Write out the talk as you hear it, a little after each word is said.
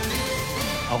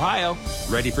Ohio,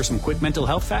 ready for some quick mental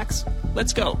health facts?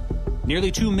 Let's go.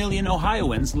 Nearly 2 million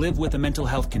Ohioans live with a mental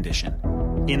health condition.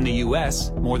 In the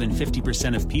U.S., more than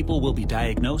 50% of people will be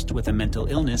diagnosed with a mental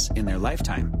illness in their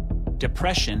lifetime.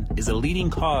 Depression is a leading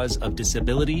cause of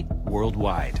disability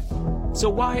worldwide. So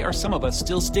why are some of us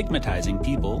still stigmatizing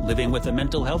people living with a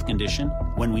mental health condition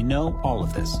when we know all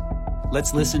of this?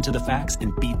 Let's listen to the facts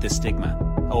and beat the stigma.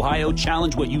 Ohio,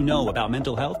 challenge what you know about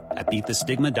mental health at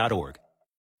beatthestigma.org.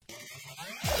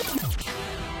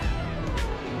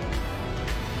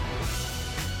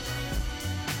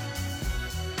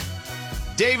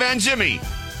 Dave and Jimmy.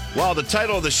 Well, the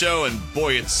title of the show, and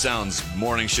boy, it sounds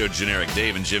morning show generic.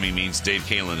 Dave and Jimmy means Dave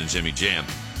Kalin and Jimmy Jam.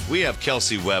 We have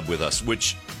Kelsey Webb with us,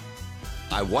 which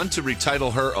I want to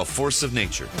retitle her A Force of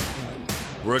Nature.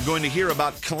 We're going to hear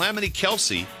about Calamity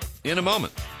Kelsey in a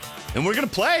moment. And we're going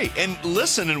to play and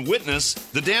listen and witness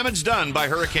the damage done by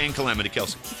Hurricane Calamity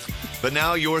Kelsey. But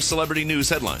now your celebrity news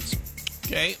headlines.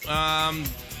 Okay.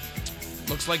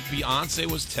 Looks like Beyonce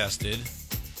was tested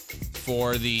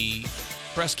for the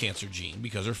breast cancer gene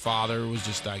because her father was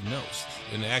just diagnosed.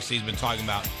 And actually he's been talking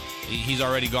about, he's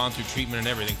already gone through treatment and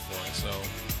everything for it. So,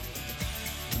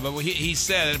 but he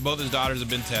said that both his daughters have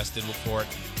been tested for it,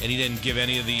 and he didn't give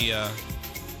any of the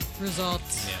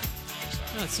results. Yeah.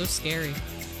 Oh, that's so scary.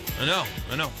 I know.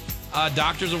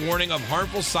 Doctors are warning of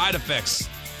harmful side effects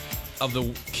of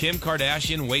the Kim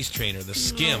Kardashian waist trainer, the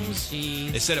Skims.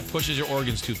 They said it pushes your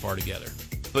organs too far together.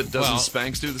 But doesn't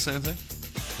Spanx do the same thing?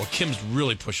 Well, Kim's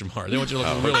really push them hard. They want you to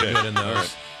look really good in those.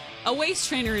 Right. A waist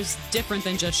trainer is different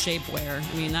than just shapewear.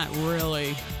 I mean, that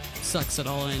really sucks it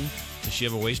all in. Does she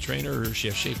have a waist trainer or does she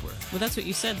have shapewear? Well, that's what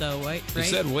you said, though, right? You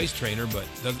said waist trainer, but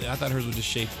I thought hers was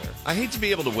just shapewear. I hate to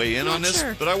be able to weigh in on this,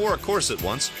 but I wore a corset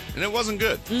once, and it wasn't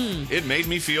good. It made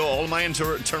me feel all my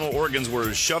internal organs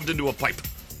were shoved into a pipe.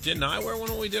 Didn't I wear one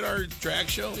when we did our drag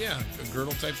show? Yeah, a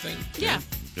girdle type thing. Yeah.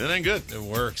 It ain't good. It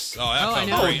works. Oh, that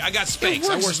felt great. I got Spanx.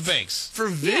 I wore Spanx. For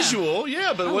visual,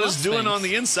 but what it's doing on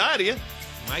the inside of you.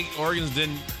 My organs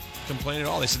didn't complain at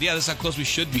all. They said, yeah, that's how close we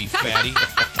should be, fatty.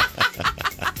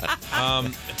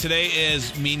 Today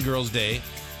is Mean Girls Day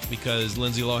because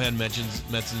Lindsay Lohan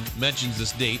mentions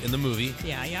this date in the movie.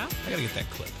 Yeah. I got to get that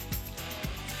clip.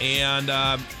 And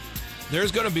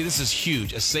there's going to be, this is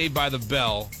huge, a Saved by the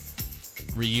Bell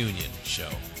reunion show.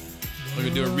 We're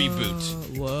going to do a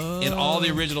reboot. Whoa. And all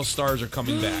the original stars are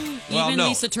coming back. Even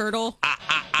Lisa Turtle?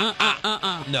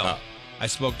 No. I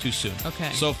spoke too soon. Okay.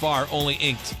 So far, only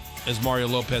inked as Mario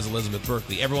Lopez, Elizabeth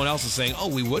Berkley. Everyone else is saying,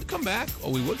 we would come back.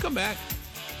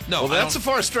 No. Well, that's a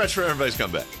far stretch for everybody's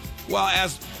comeback. Well,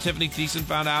 as Tiffany Thiessen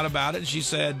found out about it, she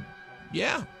said,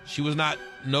 she was not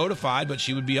notified, but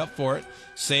she would be up for it.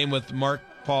 Same with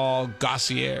Mark-Paul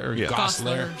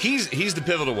Gosselaar. He's the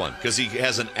pivotal one because he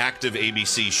has an active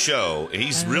ABC show. And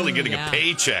he's really getting a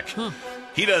paycheck. Huh.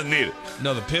 He doesn't need it.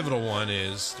 No, the pivotal one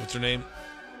is, what's her name?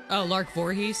 Oh, Lark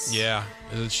Voorhees? Yeah.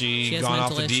 Isn't she gone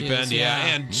off the deep end? Yeah.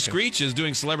 And Screech is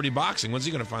doing celebrity boxing. When's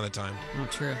he going to find the time? Oh,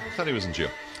 true. I thought he was in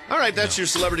jail. All right, that's your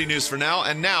celebrity news for now.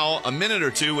 And now, a minute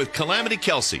or two with Calamity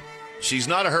Kelsey. She's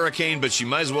not a hurricane, but she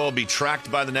might as well be tracked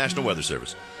by the National Weather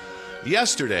Service.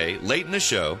 Yesterday, late in the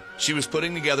show, she was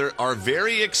putting together our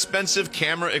very expensive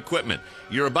camera equipment.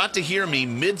 You're about to hear me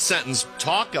mid-sentence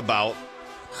talk about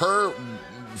her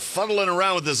fuddling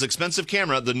around with this expensive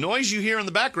camera. The noise you hear in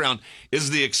the background is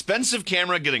the expensive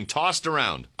camera getting tossed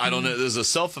around. I don't know. There's a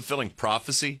self-fulfilling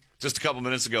prophecy. Just a couple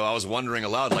minutes ago, I was wondering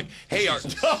aloud, like, hey, I'll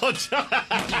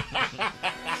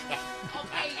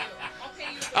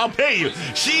pay you.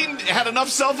 She had enough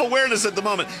self-awareness at the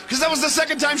moment, because that was the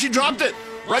second time she dropped it.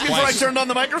 Right before I turned on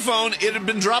the microphone, it had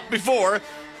been dropped before.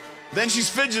 Then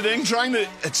she's fidgeting, trying to...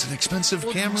 It's an expensive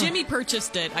camera. Jimmy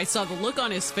purchased it. I saw the look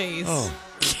on his face. Oh.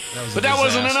 But that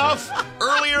wasn't enough.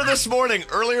 Earlier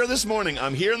this morning,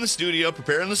 I'm here in the studio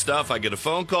preparing the stuff. I get a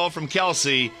phone call from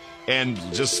Kelsey, and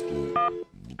just...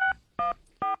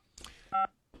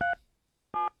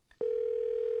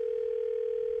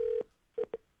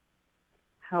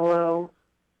 Hello.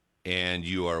 And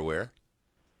you are where?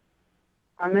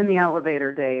 I'm in the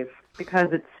elevator, Dave,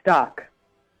 because it's stuck.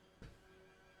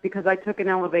 Because I took an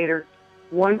elevator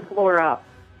one floor up.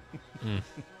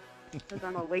 Because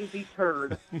I'm a lazy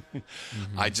turd.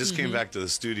 I just came back to the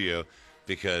studio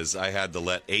because I had to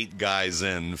let 8 guys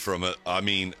in from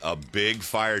a big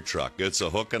fire truck. It's a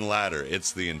hook and ladder.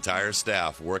 It's the entire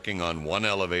staff working on one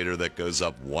elevator that goes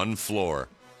up one floor.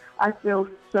 I feel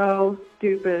so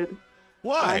stupid.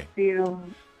 Why?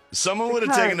 Someone would have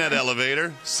Because- taken that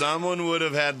elevator. Someone would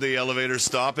have had the elevator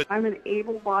stop it. I'm an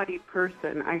able-bodied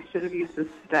person. I should have used the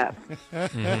steps.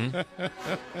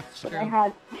 But I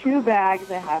had 2 bags.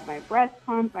 I had my breast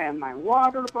pump. I had my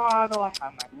water bottle. I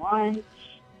had my lunch.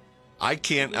 I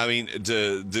can't, I mean,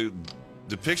 to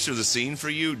picture the scene for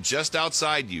you, just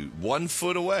outside you, 1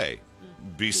 foot away,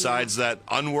 besides that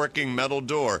unworking metal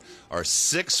door, are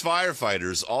 6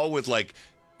 firefighters, all with like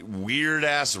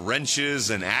weird-ass wrenches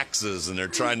and axes, and they're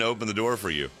trying to open the door for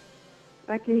you.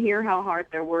 I can hear how hard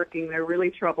they're working. They're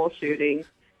really troubleshooting.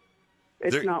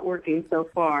 It's They're- not working so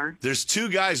far. There's 2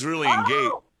 guys really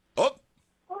engaged. Oh,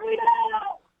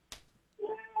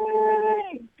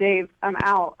 Dave, I'm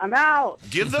out. I'm out.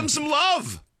 give them some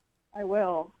love. I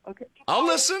will. Okay. I'll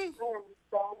listen. I am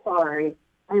so sorry.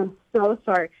 I am so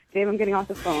sorry. Dave, I'm getting off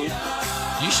the phone.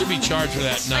 You should be charged for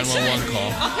that 911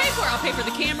 call. I'll pay for it. I'll pay for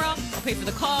the camera. I'll pay for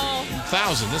the call.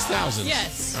 That's thousands.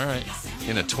 Yes. All right.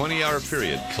 In a 20-hour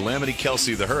period, Calamity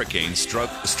Kelsey, the hurricane, struck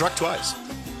twice.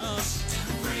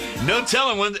 No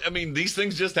telling when. I mean, these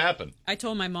things just happen. I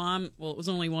told my mom, well, it was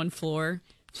only 1 floor.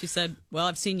 She said, well,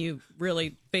 I've seen you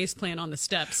really face plant on the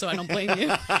steps, so I don't blame you.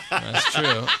 That's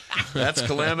true. That's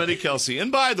Calamity Kelsey.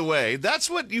 And by the way, that's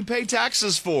what you pay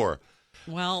taxes for.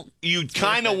 Well, You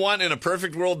kind of want, in a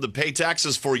perfect world, to pay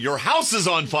taxes for your house is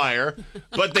on fire,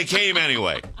 but they came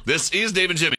anyway. This is Dave and Jimmy.